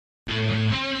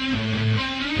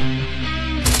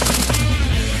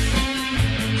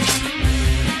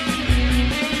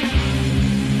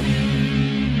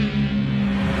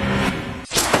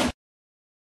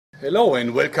Hello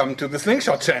and welcome to the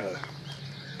Slingshot Channel.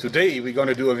 Today we're going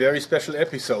to do a very special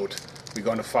episode. We're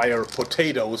going to fire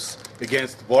potatoes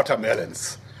against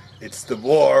watermelons. It's the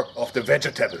war of the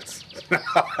vegetables.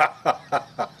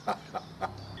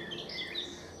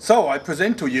 So I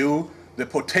present to you the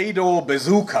Potato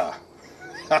Bazooka.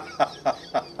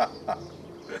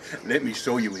 Let me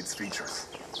show you its features.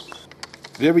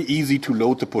 Very easy to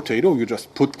load the potato. You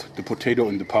just put the potato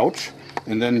in the pouch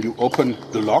and then you open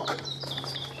the lock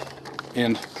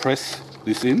and press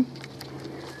this in.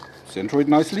 Center it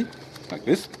nicely, like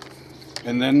this.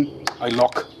 And then I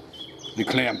lock the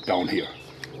clamp down here.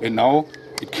 And now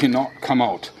it cannot come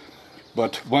out.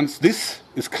 But once this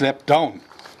is clamped down,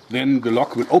 then the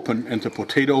lock will open and the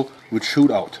potato will shoot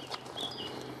out.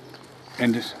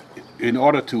 And in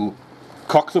order to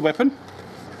cock the weapon,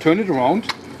 turn it around,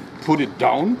 put it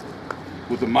down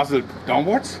with the muzzle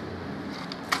downwards,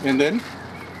 and then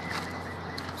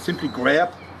simply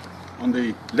grab on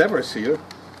the levers here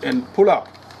and pull up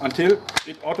until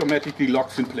it automatically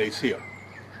locks in place here.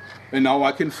 And now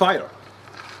I can fire.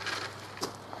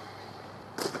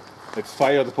 Let's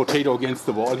fire the potato against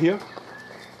the wall here.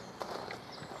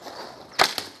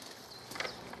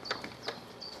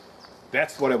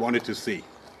 That's what I wanted to see.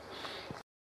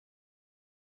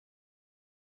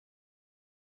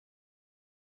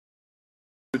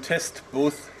 To test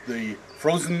both the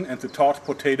frozen and the thawed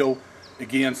potato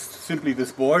against simply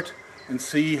this board and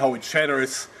see how it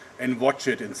shatters and watch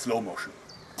it in slow motion.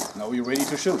 Now we're ready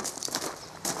to shoot.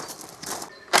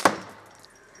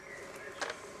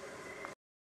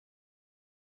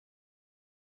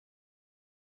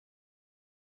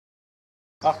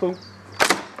 Achtung!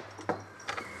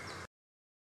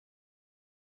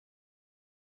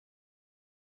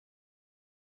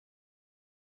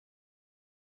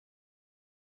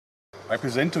 I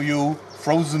present to you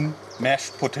frozen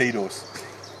mashed potatoes.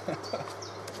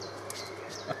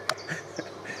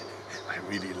 I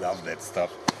really love that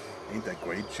stuff. Ain't that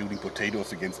great, shooting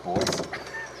potatoes against boards?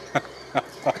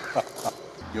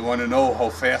 You want to know how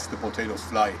fast the potatoes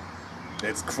fly?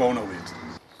 Let's chrono it.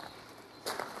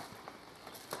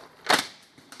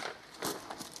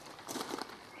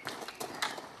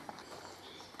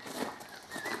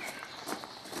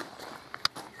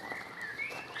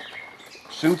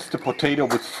 Shoots the potato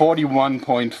with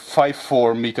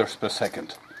 41.54 meters per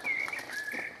second.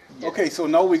 Okay, so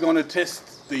now we're going to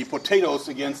test the potatoes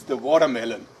against the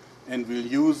watermelon, and we'll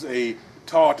use a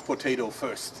thawed potato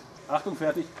first. Achtung,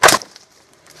 fertig.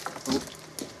 Gut.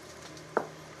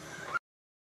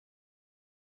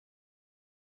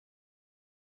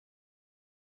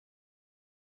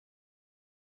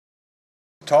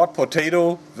 Thawed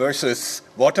potato versus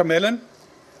watermelon.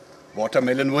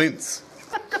 Watermelon wins.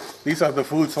 These are the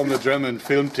fools from the German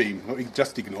film team.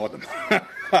 Just ignore them.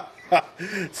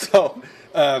 So,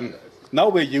 now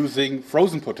we're using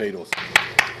frozen potatoes.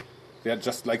 They're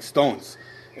just like stones.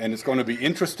 And it's going to be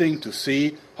interesting to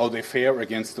see how they fare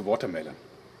against the watermelon.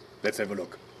 Let's have a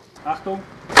look. Achtung!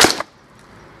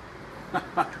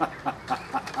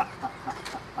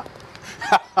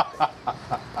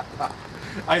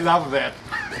 I love that.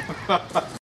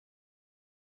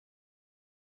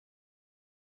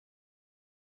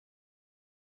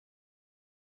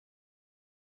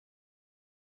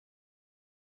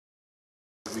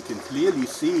 What we can clearly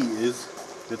see is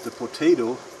that the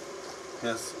potato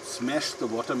has smashed the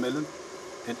watermelon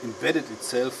and embedded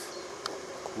itself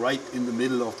right in the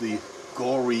middle of the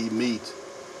gory meat.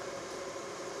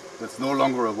 That's no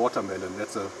longer a watermelon,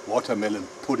 that's a watermelon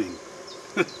pudding.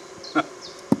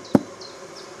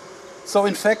 So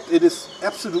in fact it is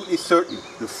absolutely certain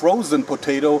the frozen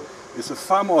potato is a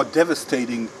far more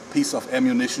devastating piece of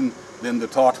ammunition than the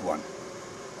thawed one.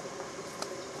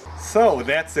 So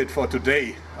that's it for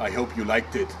today. I hope you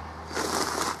liked it.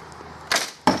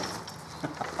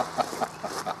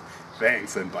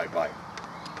 Thanks and bye-bye.